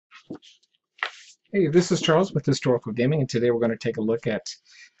Hey, this is Charles with Historical Gaming, and today we're going to take a look at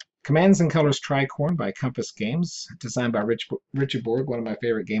Commands and Colors Tricorne by Compass Games, designed by Richard Borg, one of my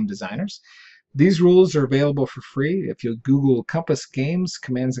favorite game designers. These rules are available for free. If you Google Compass Games,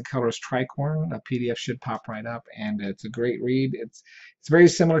 Commands and Colors Tricorne, a PDF should pop right up, and it's a great read. It's very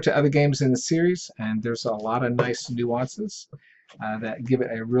similar to other games in the series, and there's a lot of nice nuances that give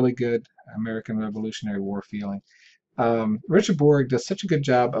it a really good American Revolutionary War feeling. Richard Borg does such a good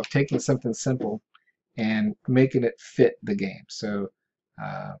job of taking something simple and making it fit the game. So,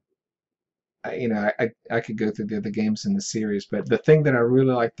 I could go through the other games in the series, but the thing that I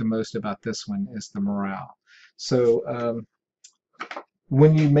really like the most about this one is the morale. So,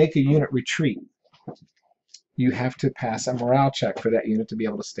 when you make a unit retreat, you have to pass a morale check for that unit to be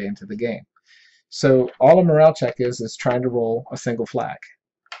able to stay into the game. So, all a morale check is trying to roll a single flag.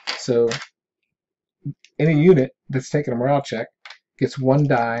 So, any unit that's taking a morale check gets 1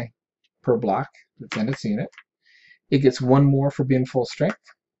 die per block that's in its unit. It gets 1 more for being full strength,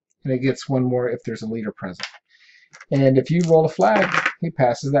 and it gets 1 more if there's a leader present. And if you roll a flag, he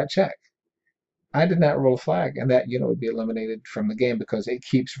passes that check. I did not roll a flag, and that unit would be eliminated from the game because it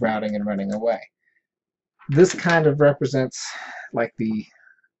keeps routing and running away. This kind of represents like the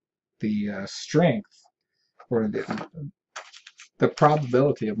strength or the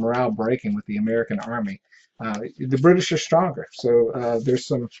probability of morale breaking with the American army. The British are stronger, so there's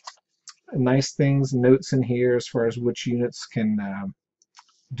some nice things, notes in here as far as which units can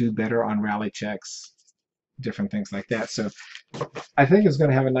do better on rally checks, different things like that. So I think it's going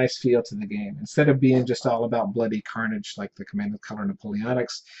to have a nice feel to the game. Instead of being just all about bloody carnage like the Command and Color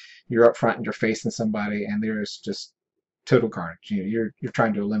Napoleonics, you're up front and you're facing somebody and there's just total carnage. You're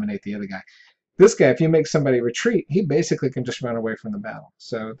trying to eliminate the other guy. This guy, if you make somebody retreat, he basically can just run away from the battle.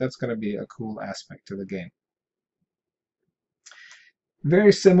 So that's going to be a cool aspect to the game.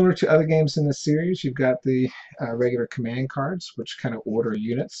 Very similar to other games in the series, you've got the regular command cards, which kind of order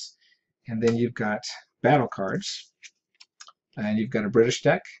units, and then you've got battle cards, and you've got a British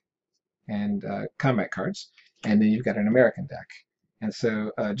deck and combat cards, and then you've got an American deck. And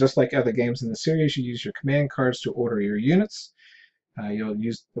so just like other games in the series, you use your command cards to order your units. You'll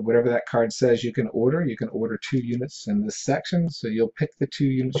use whatever that card says you can order. You can order 2 units in this section, so you'll pick the 2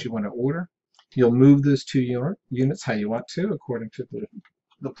 units you want to order. You'll move those 2 units how you want to, according to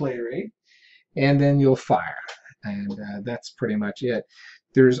the player aid, and then you'll fire. And that's pretty much it.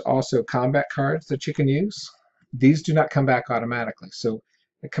 There's also combat cards that you can use. These do not come back automatically. So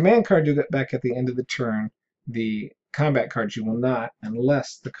the command card you get back at the end of the turn. The combat cards you will not,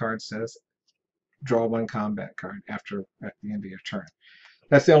 unless the card says draw 1 combat card at the end of your turn.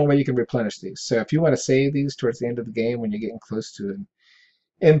 That's the only way you can replenish these. So if you want to save these towards the end of the game when you're getting close to an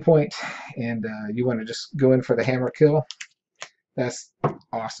endpoint and you want to just go in for the hammer kill, that's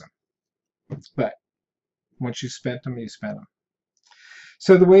awesome. But once you spent them, you spent them.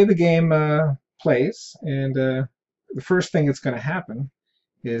 So the way the game plays, and the first thing that's going to happen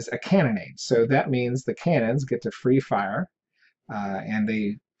is a cannonade. So that means the cannons get to free fire, and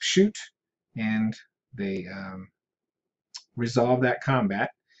they shoot, and they resolve that combat,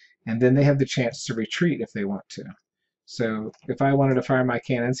 and then they have the chance to retreat if they want to. So if I wanted to fire my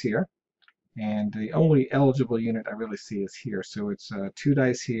cannons here, and the only eligible unit I really see is here, so it's 2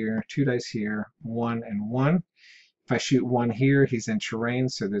 dice here, 2 dice here, 1 and 1. If I shoot 1 here, he's in terrain,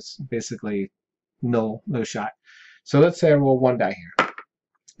 so that's basically no shot. So let's say I roll 1 die here,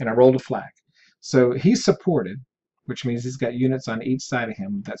 and I rolled a flag. So he's supported, which means he's got units on each side of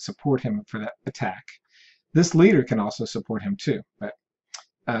him that support him for that attack. This leader can also support him too, but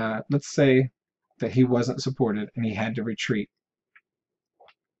let's say that he wasn't supported and he had to retreat.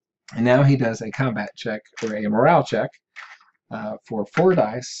 And now he does a combat check or a morale check for 4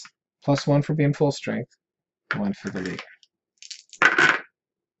 dice, plus 1 for being full strength, 1 for the leader.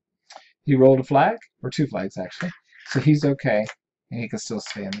 He rolled a flag, or 2 flags actually, so he's okay, and he can still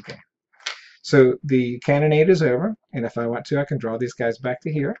stay in the game. So the cannonade is over, and if I want to, I can draw these guys back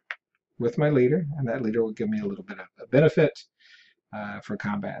to here with my leader, and that leader will give me a little bit of a benefit for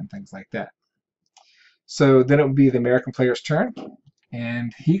combat and things like that. So then it would be the American player's turn,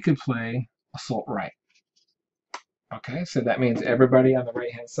 and he could play Assault Right. Okay, so that means everybody on the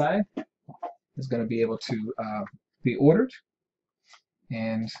right-hand side is going to be able to be ordered,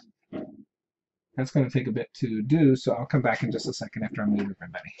 and that's going to take a bit to do, so I'll come back in just a second after I move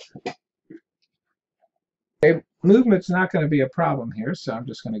everybody. Okay, movement's not going to be a problem here, so I'm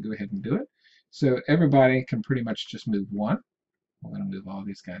just going to go ahead and do it. So everybody can pretty much just move 1. We're going to move all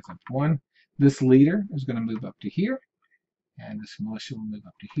these guys up 1. This leader is going to move up to here, and this militia will move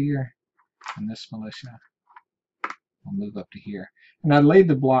up to here, and this militia I'll move up to here. And I laid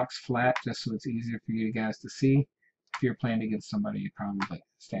the blocks flat just so it's easier for you guys to see. If you're playing against somebody, you'd probably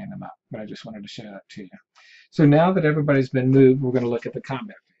stand them up, but I just wanted to show that to you. So now that everybody's been moved, we're going to look at the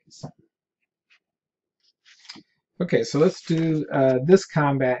combat phase. Okay, so let's do this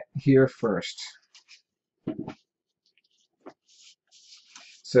combat here first.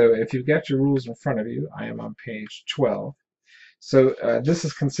 So if you've got your rules in front of you, I am on page 12. So this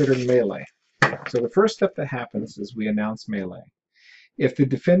is considered melee. So the first step that happens is we announce melee. If the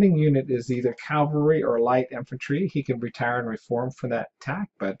defending unit is either cavalry or light infantry, he can retire and reform from that attack,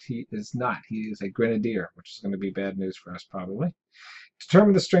 but he is not. He is a grenadier, which is going to be bad news for us probably.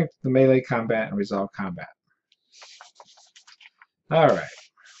 Determine the strength of the melee combat and resolve combat. All right.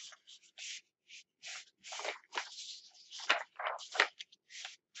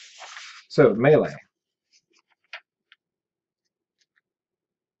 So melee.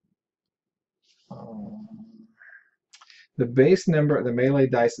 The base number of the melee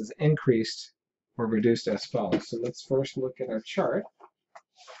dice is increased or reduced as follows. So let's first look at our chart.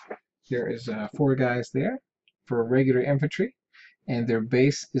 There is 4 guys there for regular infantry, and their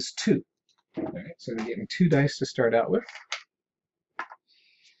base is 2. Right, so they're getting 2 dice to start out with.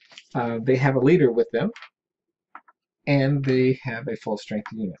 They have a leader with them, and they have a full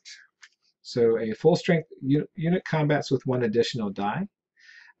strength unit. So a full strength unit combats with 1 additional die.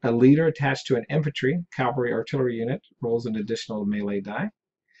 A leader attached to an infantry, cavalry, artillery unit rolls an additional melee die.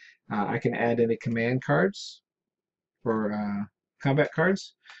 I can add any command cards or combat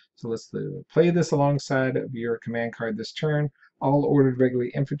cards. So let's play this alongside of your command card this turn. All ordered regular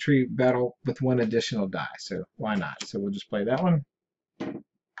infantry battle with 1 additional die. So why not? So we'll just play that one. And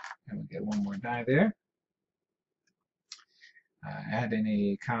we'll get 1 more die there. Add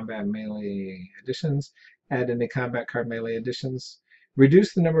any combat melee additions. Add any combat card melee additions.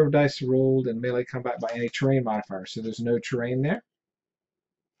 Reduce the number of dice rolled in melee combat by any terrain modifier. So there's no terrain there.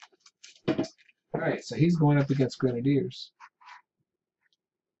 Alright, so he's going up against grenadiers.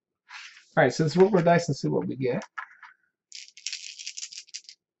 Alright, so let's roll our dice and see what we get.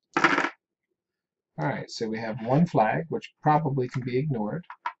 Alright, so we have 1 flag, which probably can be ignored.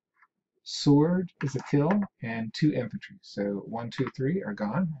 Sword is a kill, and 2 infantry. So 1, 2, 3 are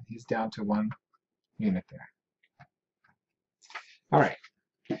gone. He's down to 1 unit there. All right,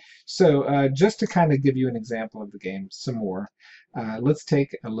 so just to kind of give you an example of the game some more, let's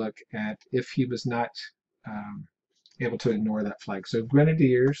take a look at if he was not able to ignore that flag. So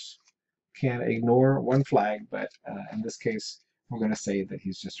grenadiers can ignore 1 flag, but in this case, we're going to say that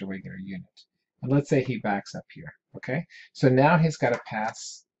he's just a regular unit. And let's say he backs up here, okay? So now he's got to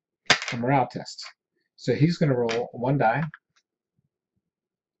pass the morale test. So he's going to roll 1 die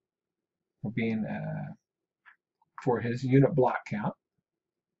for being for his unit block count.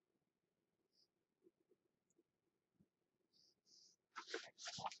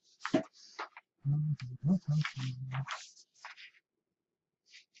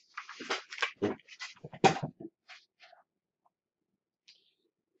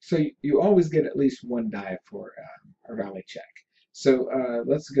 So you always get at least 1 die for a rally check. So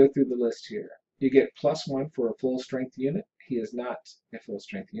let's go through the list here. You get +1 for a full strength unit. He is not a full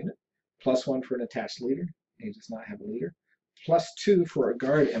strength unit. +1 for an attached leader. He does not have a leader. +2 for a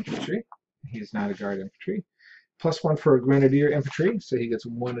guard infantry. He is not a guard infantry. +1 for a grenadier infantry, so he gets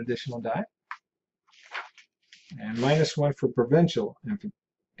 1 additional die. And -1 for provincial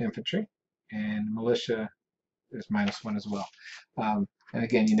infantry. And militia is -1 as well. And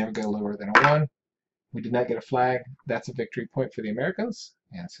again, you never go lower than a 1. We did not get a flag. That's a victory point for the Americans.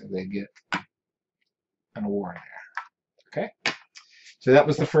 And so they get an award there. Okay? So that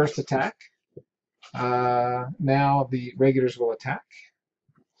was the first attack. Now the regulars will attack.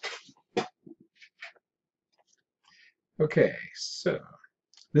 Okay, so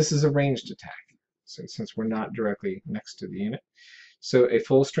this is a ranged attack. So since we're not directly next to the unit. So a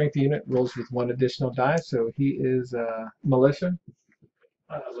full strength unit rolls with 1 additional die. So he is militia.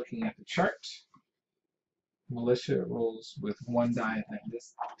 Looking at the chart, militia rolls with 1 die at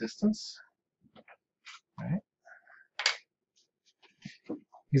this distance. All right.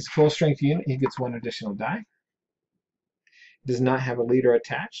 He's a full strength unit. He gets 1 additional die. Does not have a leader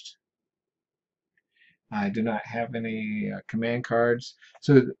attached. I do not have any command cards.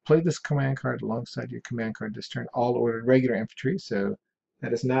 So play this command card alongside your command card this turn. All ordered regular infantry. So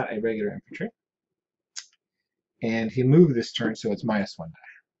that is not a regular infantry. And he moved this turn, so it's -1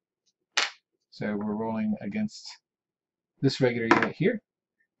 die. So we're rolling against this regular unit here.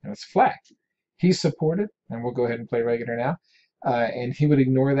 And it's flagged. He's supported, and we'll go ahead and play regular now. And he would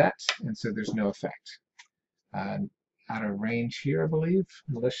ignore that, and so there's no effect. Out of range here, I believe.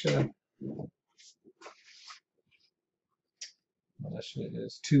 Militia. Militia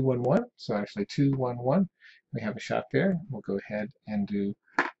is 2-1-1, so actually 2-1-1. We have a shot there. We'll go ahead and do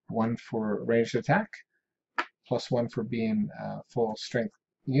 1 for ranged attack, +1 for being full strength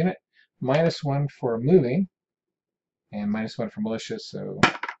unit, -1 for moving, and -1 for militia, so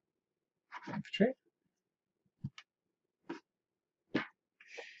infantry.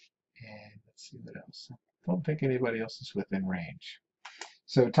 And let's see what else. I don't think anybody else is within range.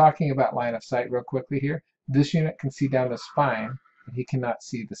 So talking about line of sight real quickly here, this unit can see down the spine, but he cannot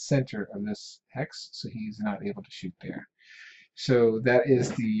see the center of this hex, so he's not able to shoot there. So that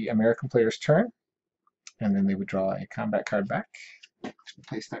is the American player's turn, and then they would draw a combat card back.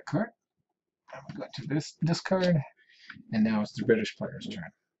 Replace that card. And we'll go to this discard, and now it's the British player's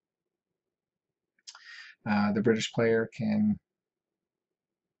turn. The British player can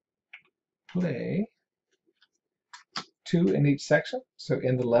play 2 in each section, so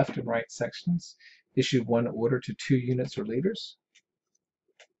in the left and right sections, issue 1 order to 2 units or leaders.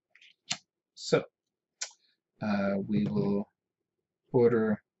 So we will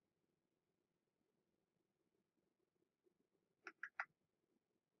order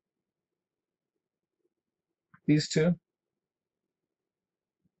these 2.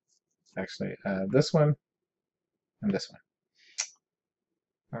 Actually, this one and this one.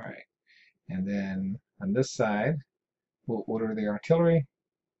 All right, and then on this side, we'll order the artillery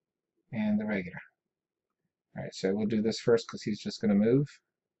and the regular. All right, so we'll do this first because he's just going to move.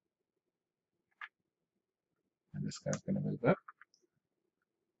 And this guy's going to move up.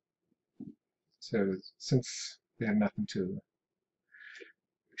 So since they have nothing to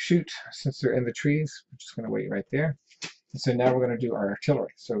shoot, since they're in the trees, we're just going to wait right there. And so now we're going to do our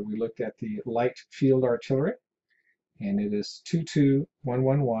artillery. So we looked at the light field artillery, and it is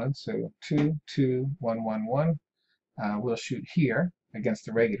 2-2-1-1-1. So 2-2-1-1-1. We'll shoot here against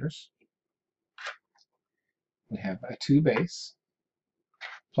the regulars. We have a 2 base,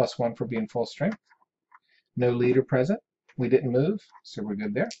 +1 for being full strength. No leader present. We didn't move, so we're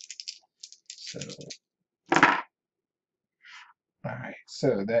good there. So, all right,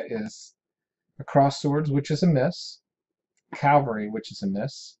 so that is a cross swords, which is a miss, cavalry, which is a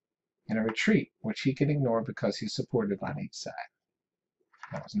miss, and a retreat, which he can ignore because he's supported on each side.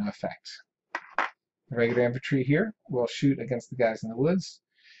 That was no effect. The regular infantry here will shoot against the guys in the woods.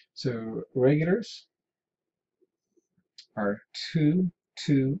 So regulars are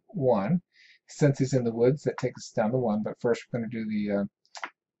 2-2-1. Since he's in the woods, that takes us down to 1. But first, we're going to do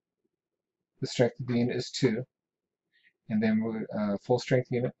the strength of the unit is 2, and then full strength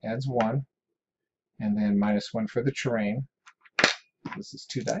unit adds 1, and then -1 for the terrain. This is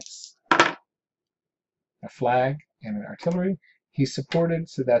 2 dice. A flag and an artillery. He's supported,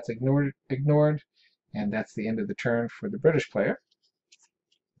 so that's ignored, and that's the end of the turn for the British player.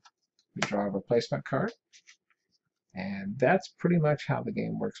 We draw a replacement card. And that's pretty much how the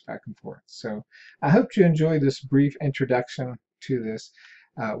game works back and forth. So I hope you enjoy this brief introduction to this.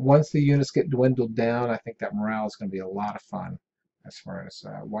 Once the units get dwindled down, I think that morale is going to be a lot of fun as far as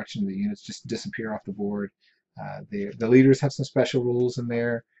watching the units just disappear off the board. The leaders have some special rules in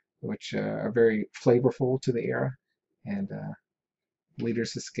there which are very flavorful to the era. And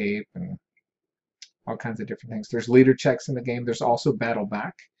leaders escape and all kinds of different things. There's leader checks in the game. There's also battle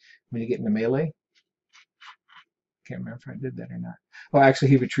back when you get into melee. Can't remember if I did that or not. Well, actually,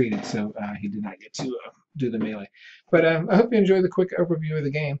 he retreated, so he did not get to do the melee. But I hope you enjoy the quick overview of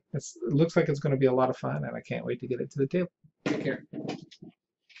the game. It looks like it's going to be a lot of fun, and I can't wait to get it to the table. Take care.